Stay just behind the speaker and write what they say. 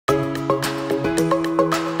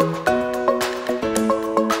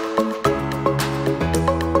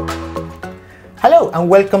Hello and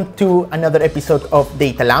welcome to another episode of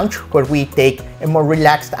Data Lounge, where we take a more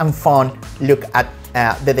relaxed and fun look at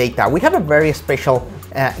the data. We have a very special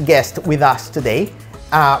guest with us today.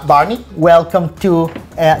 Barney, welcome to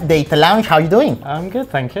Data Lounge. How are you doing? I'm good,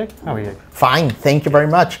 thank you. How are you? Fine, thank you very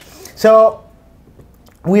much. So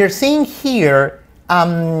we are seeing here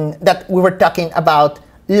that we were talking about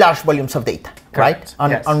large volumes of data, Correct.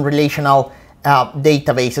 right? Yes. On relational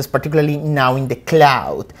databases, particularly now in the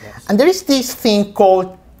cloud. Yes. And there is this thing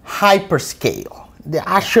called Hyperscale, the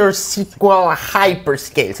Azure SQL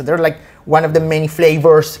Hyperscale. So they're like one of the many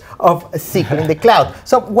flavors of SQL in the cloud.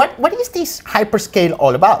 So what is this Hyperscale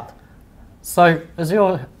all about? So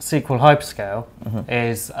Azure SQL Hyperscale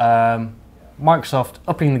is Microsoft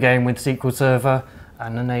upping the game with SQL Server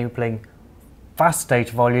and enabling fast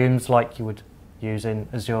data volumes like you would use in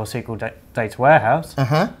Azure SQL Data Warehouse,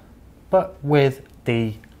 but with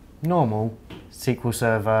the normal SQL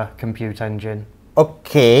Server compute engine.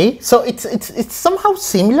 Okay, so it's somehow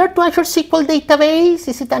similar to Azure SQL Database.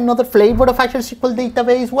 Is it another flavor of Azure SQL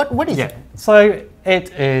Database? What is it? So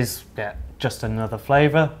it is just another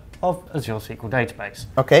flavor of Azure SQL Database.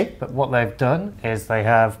 Okay. But what they've done is they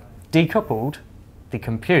have decoupled the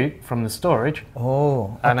compute from the storage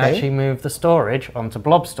and actually moved the storage onto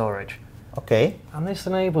blob storage. Okay. And this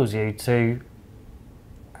enables you to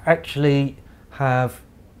actually have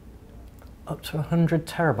up to 100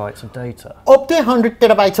 terabytes of data. Up to 100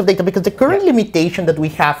 terabytes of data, because the current limitation that we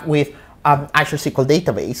have with Azure SQL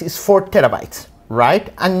Database is 4 terabytes,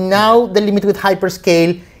 right? And now the limit with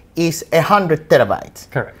Hyperscale is 100 terabytes.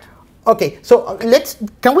 Correct. Okay, so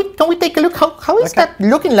can we take a look? How is that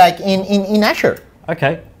looking like in Azure?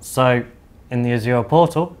 Okay, so in the Azure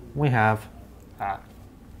portal, we have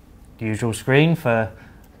the usual screen for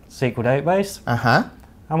SQL Database.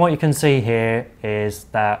 And what you can see here is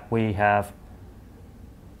that we have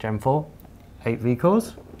Gen 4, 8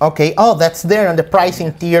 vCores. Okay, that's there on the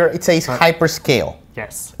pricing tier. It says Hyperscale.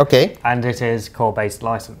 Yes. Okay. And it is core-based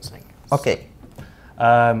licensing. Okay.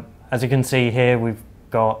 As you can see here, we've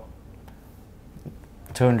got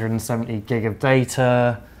 270 gig of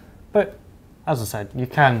data, but as I said, you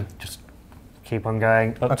can just keep on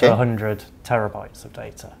going up to 100 terabytes of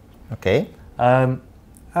data. Okay.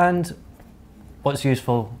 And what's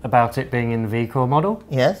useful about it being in the vCore model?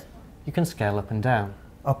 Yes. You can scale up and down.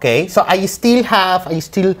 Okay. So I still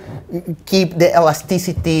keep the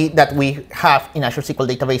elasticity that we have in Azure SQL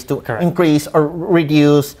Database to increase or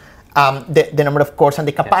reduce the number of cores and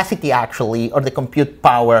the capacity actually, or the compute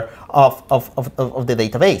power of the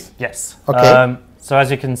database. Yes. Okay. So as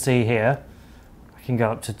you can see here, I can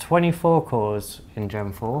go up to 24 cores in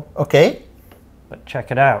Gen 4. Okay. But check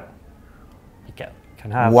it out. You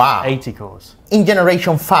can have 80 cores. In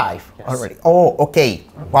generation 5 already. Oh, okay.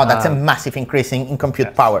 Wow, that's a massive increase in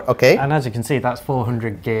compute power. Okay. And as you can see, that's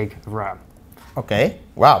 400 gig of RAM. Okay.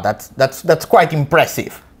 Wow, that's quite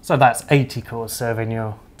impressive. So that's 80 cores serving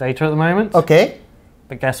your data at the moment. Okay.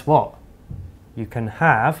 But guess what? You can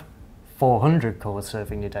have 400 cores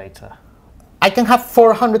serving your data. I can have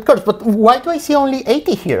 400 cores, but why do I see only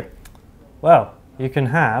 80 here? Well, you can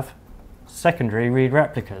have secondary read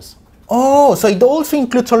replicas. Oh, so it also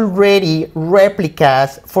includes already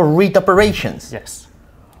replicas for read operations. Yes.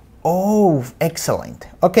 Oh, excellent.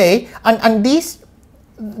 Okay, and this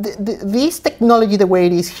technology, the way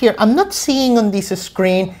it is here, I'm not seeing on this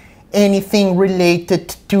screen anything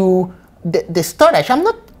related to the storage. I'm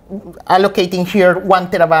not allocating here 1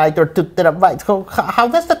 terabyte or 2 terabytes. How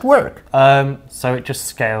does that work? So it just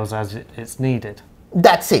scales as it's needed.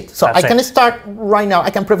 That's it. So I can start right now.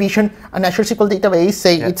 I can provision an Azure SQL Database,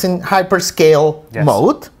 say it's in Hyperscale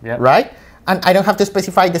mode, right? And I don't have to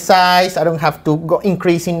specify the size. I don't have to go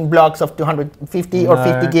increasing blocks of 250 or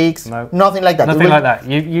 50 gigs. No. Nothing like that. Nothing like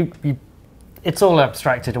that. It's all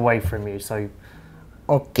abstracted away from you. So.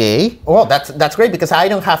 Okay. Well, that's great, because I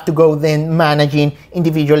don't have to go then managing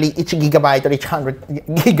individually each gigabyte or each 100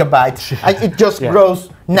 gigabytes. It just grows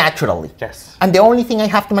naturally. Yes. And the only thing I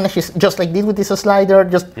have to manage is just like this with this slider,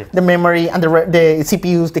 just the memory and the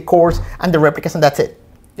CPUs, the cores, and the replicas, and that's it.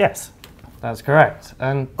 Yes, that's correct.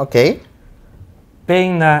 And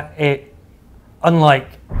being that it, unlike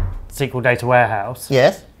SQL Data Warehouse,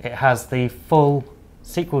 it has the full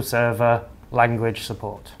SQL Server language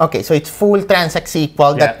support. Okay, so it's full Transact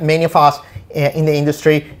SQL that many of us in the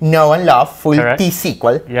industry know and love, full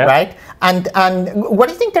T-SQL, right? And what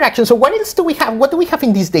is the interaction? So what else do we have? What do we have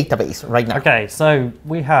in this database right now? Okay, so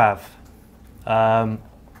we have a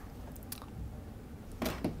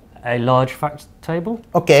large fact table,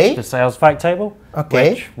 the sales fact table,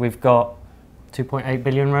 which we've got 2.8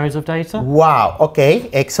 billion rows of data. Wow, okay,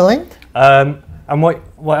 excellent. And what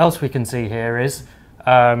else we can see here is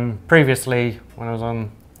Previously, when I was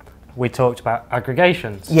on, we talked about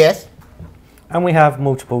aggregations. Yes. And we have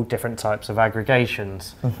multiple different types of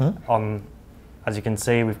aggregations. On, as you can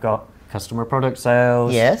see, we've got customer product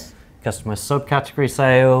sales. Yes. Customer subcategory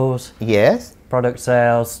sales. Yes. Product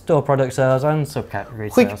sales, store product sales, and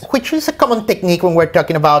subcategory sales. Which is a common technique when we're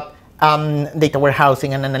talking about data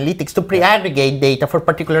warehousing and analytics to pre-aggregate data for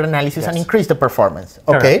particular analysis and increase the performance.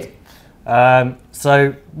 Okay.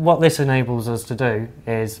 So what this enables us to do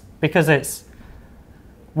is, because it's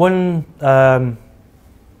one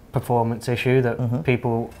performance issue that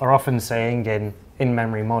people are often seeing in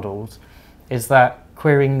in-memory models, is that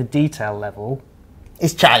querying the detail level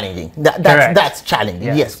is challenging. That's challenging.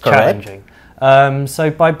 Yeah, yes, correct. Challenging. So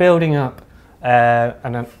by building up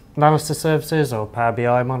an analysis services or Power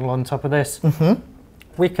BI model on top of this,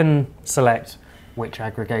 we can select which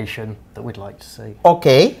aggregation that we'd like to see.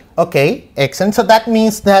 Okay, excellent. So that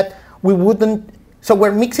means that we wouldn't, so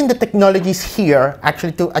we're mixing the technologies here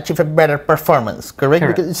actually to achieve a better performance, correct?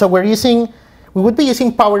 Because, so we would be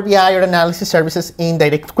using Power BI or analysis services in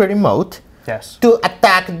direct query mode to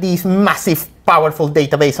attack this massive, powerful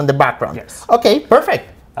database on the background. Yes. Okay, perfect.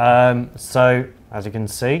 So as you can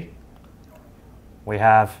see, we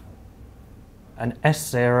have an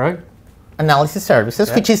S0 analysis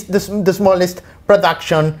services, which is the smallest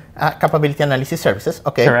production capability analysis services.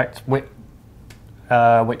 Okay. Correct.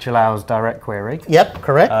 Which allows direct query. Yep,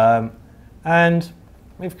 correct. And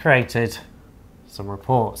we've created some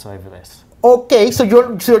reports over this. Okay, so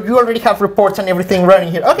you already have reports and everything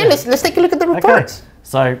running here. Okay, let's take a look at the reports. Okay.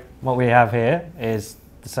 So what we have here is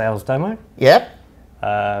the sales demo. Yep.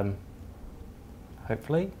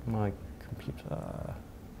 Hopefully my computer.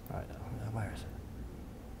 Right, where is it?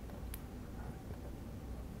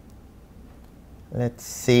 Let's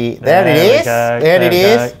see. There it is. There it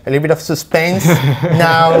is. A little bit of suspense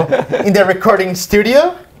now in the recording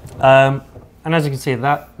studio. And as you can see,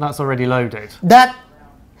 that's already loaded.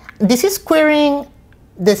 This is querying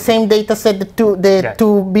the same data set, the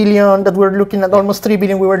 2 billion that we're looking at, almost 3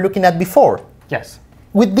 billion we were looking at before. Yes.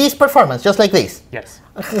 With this performance, just like this. Yes.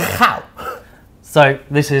 How? So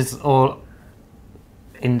this is all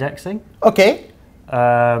indexing. Okay.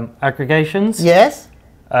 Aggregations. Yes.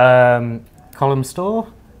 Column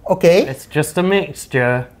store. Okay. It's just a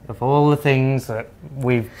mixture of all the things that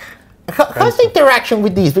we've. How's the interaction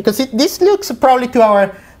with these? Because this looks probably to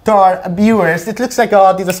our viewers, it looks like,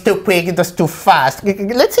 oh, this is too quick, it was too fast.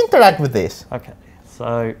 Let's interact with this. Okay.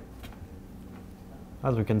 So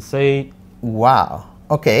as we can see. Wow.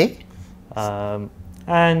 Okay.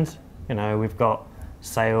 And you know, we've got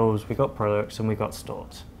sales, we've got products, and we've got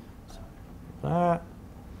stores. So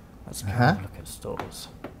let's have a look at stores.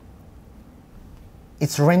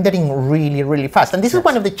 It's rendering really, really fast. And this is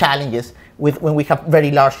one of the challenges when we have very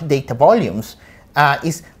large data volumes,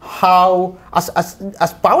 is how,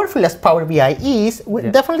 as powerful as Power BI is,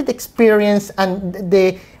 definitely the experience and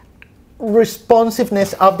the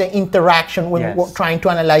responsiveness of the interaction when we're trying to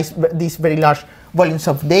analyze these very large volumes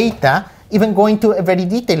of data, even going to a very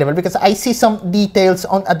detailed level, because I see some details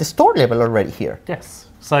at the store level already here. Yes.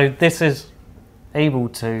 So this is able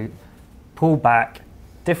to pull back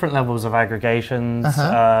different levels of aggregations.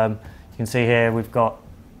 You can see here we've got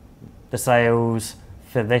the sales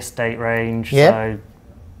for this date range. Yep.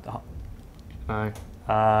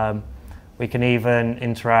 So we can even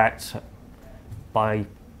interact by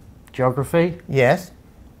geography. Yes.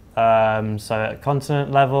 So at a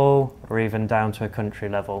continent level or even down to a country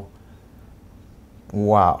level.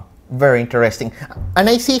 Wow, very interesting. And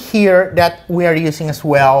I see here that we are using as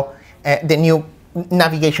well the new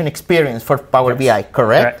navigation experience for Power BI,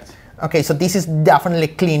 correct? Okay, so this is definitely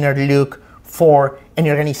a cleaner look for an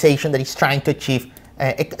organization that is trying to achieve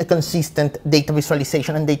a consistent data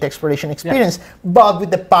visualization and data exploration experience, but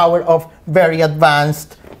with the power of very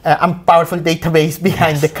advanced and powerful database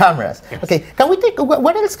behind the cameras. Okay, can we take,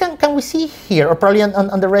 what else can we see here, or probably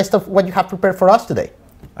on the rest of what you have prepared for us today?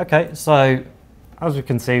 Okay, so as we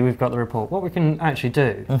can see, we've got the report. What we can actually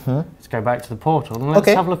do is go back to the portal and let's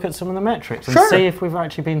have a look at some of the metrics and see if we've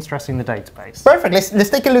actually been stressing the database. Perfect. Let's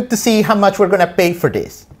take a look to see how much we're going to pay for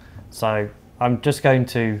this. So I'm just going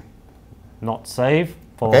to not save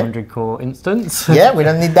 400 core instance. Yeah, we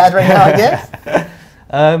don't need that right now, I guess.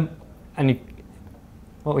 And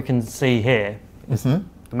what we can see here is the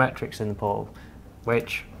metrics in the portal,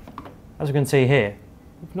 which, as we can see here,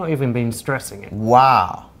 we've not even been stressing it.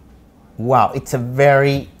 Wow. Wow, it's a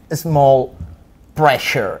very small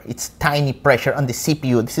pressure. It's tiny pressure on the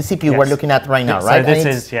CPU. This is CPU we're looking at right now, right? So this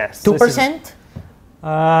is, 2%?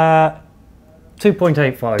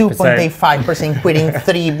 2.85%. 2.85%, querying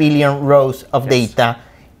 3 billion rows of data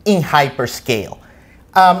in Hyperscale.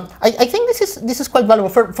 I think this is quite valuable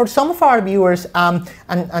for some of our viewers and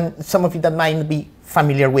some of you that might be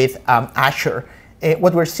familiar with Azure.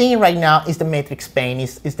 What we're seeing right now is the metrics pane,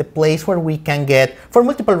 is the place where we can get, for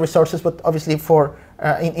multiple resources, but obviously for,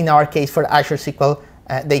 in our case, for Azure SQL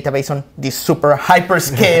database on this super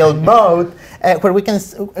hyperscale mode, where we can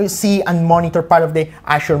see and monitor part of the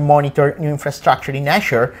Azure Monitor new infrastructure in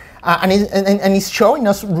Azure. And it's showing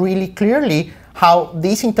us really clearly how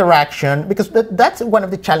this interaction, because that's one of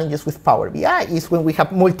the challenges with Power BI, is when we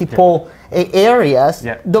have multiple areas,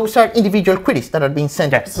 those are individual queries that are being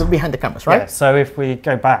sent behind the cameras, right? So if we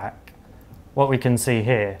go back, what we can see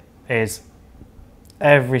here is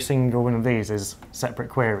every single one of these is separate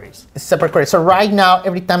queries. Separate queries. So right now,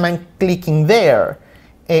 every time I'm clicking there,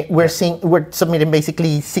 we're submitting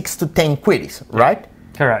basically 6 to 10 queries, right?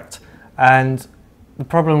 Correct. And the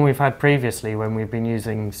problem we've had previously when we've been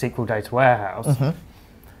using SQL Data Warehouse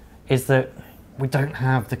is that we don't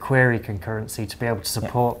have the query concurrency to be able to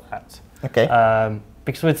support that. Okay.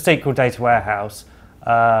 Because with SQL Data Warehouse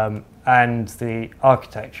and the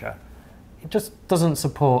architecture, it just doesn't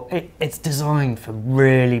support, it's designed for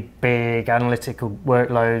really big analytical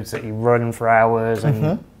workloads that you run for hours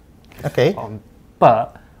and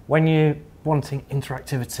but when you're wanting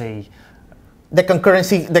interactivity, the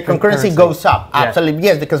concurrency goes up, absolutely,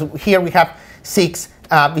 yes, because here we have 6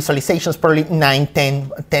 visualizations, probably 9,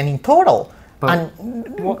 10 in total. But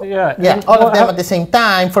and all of them at the same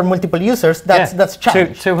time for multiple users, that's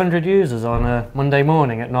challenging. 200 users on a Monday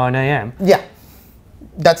morning at 9 a.m. Yeah,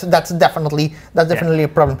 that's definitely a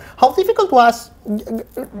problem. How difficult was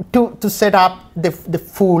to set up the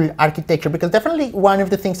full architecture? Because definitely one of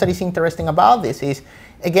the things that is interesting about this is,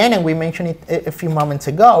 again, and we mentioned it a few moments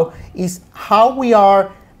ago, is how we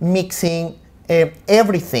are mixing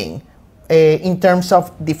everything in terms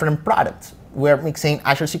of different products. We're mixing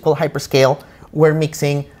Azure SQL Hyperscale, we're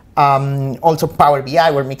mixing also Power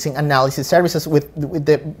BI, we're mixing analysis services with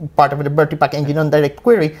the part of the Vertipack engine on direct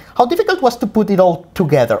query. How difficult was to put it all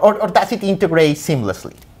together, or does it integrate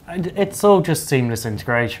seamlessly? It's all just seamless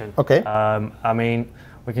integration. Okay. I mean,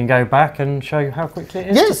 we can go back and show you how quickly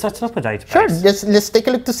it is to set up a database. Sure, let's take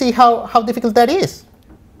a look to see how difficult that is.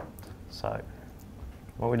 So,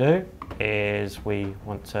 what we do is we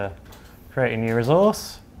want to create a new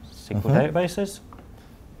resource, SQL databases.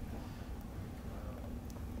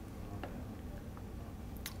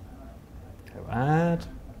 Go add.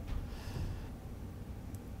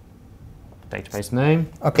 Database name.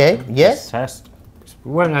 Okay, yes. Test.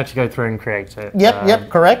 We won't actually go through and create it.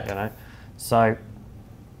 Yep, correct. You know. So,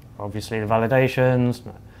 obviously the validations.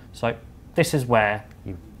 So this is where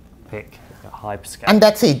you pick the Hyperscale. And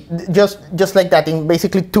that's it. Just like that, in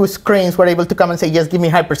basically 2 screens, we're able to come and say, yes, give me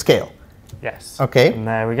Hyperscale. Yes. Okay. And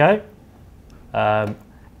there we go.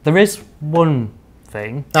 There is one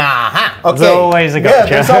thing. Okay. There's always a gotcha. Yeah,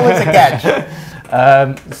 there's always a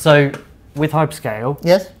catch. So with Hyperscale,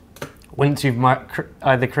 yes, once you've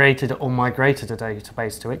either created or migrated a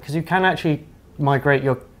database to it, because you can actually migrate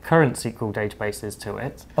your current SQL databases to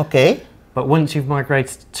it. Okay. But once you've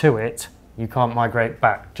migrated to it, you can't migrate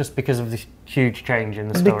back just because of the huge change in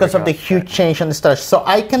the storage. Because of the huge change in the storage. So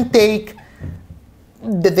I can take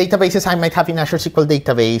the databases I might have in Azure SQL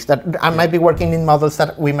database that I might be working in models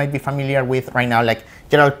that we might be familiar with right now, like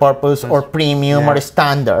general purpose or premium or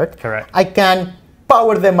standard. Correct. I can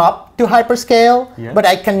power them up to Hyperscale, but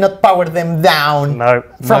I cannot power them down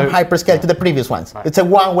from Hyperscale to the previous ones. It's a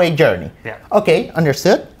one-way journey. Yeah. Okay,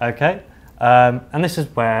 understood. Okay, and this is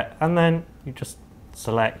where, and then you just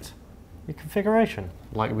select your configuration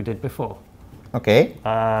like we did before. Okay.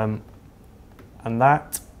 And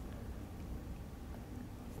that,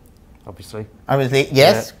 obviously,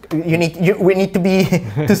 yes. We need to be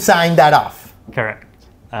to sign that off. Correct.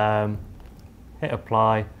 Hit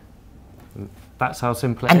apply. That's how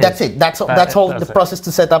simple it is. And that's it. That's all the process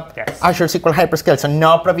to set up Azure SQL Hyperscale. So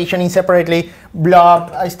no provisioning separately,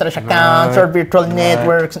 blob, storage accounts, or virtual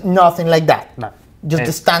networks, nothing like that. No. Just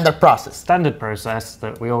the standard process. Standard process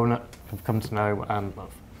that we all have come to know and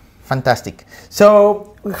love. Fantastic.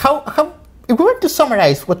 So how if we were to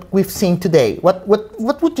summarize what we've seen today, what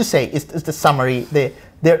would you say is the summary, the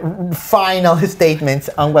final statements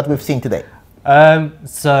on what we've seen today?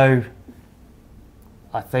 So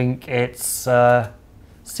I think it's a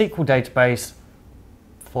SQL database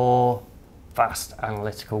for fast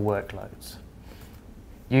analytical workloads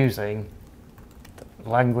using the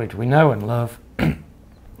language we know and love,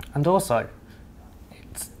 and also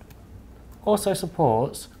it also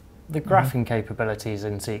supports the graphing capabilities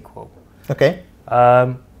in SQL. Okay.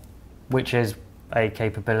 Which is a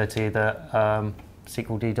capability that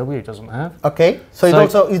SQL DW doesn't have. Okay, so it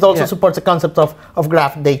also supports the concept of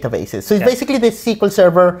graph databases. So it's basically the SQL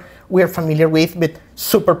Server we're familiar with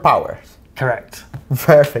superpowers. Correct.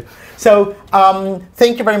 Perfect. So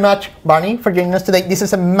thank you very much, Barney, for joining us today. This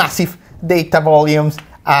is a massive data volumes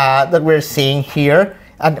that we're seeing here,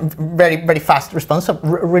 and very, very fast response. So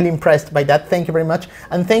really impressed by that. Thank you very much.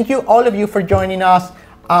 And thank you, all of you, for joining us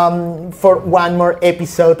for one more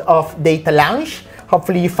episode of Data Lounge.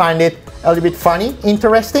 Hopefully you find it a little bit funny,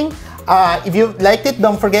 interesting. If you liked it,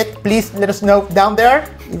 don't forget, please let us know down there.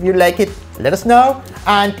 If you like it, let us know.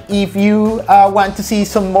 And if you want to see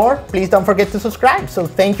some more, please don't forget to subscribe. So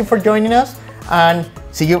thank you for joining us, and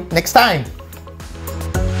see you next time.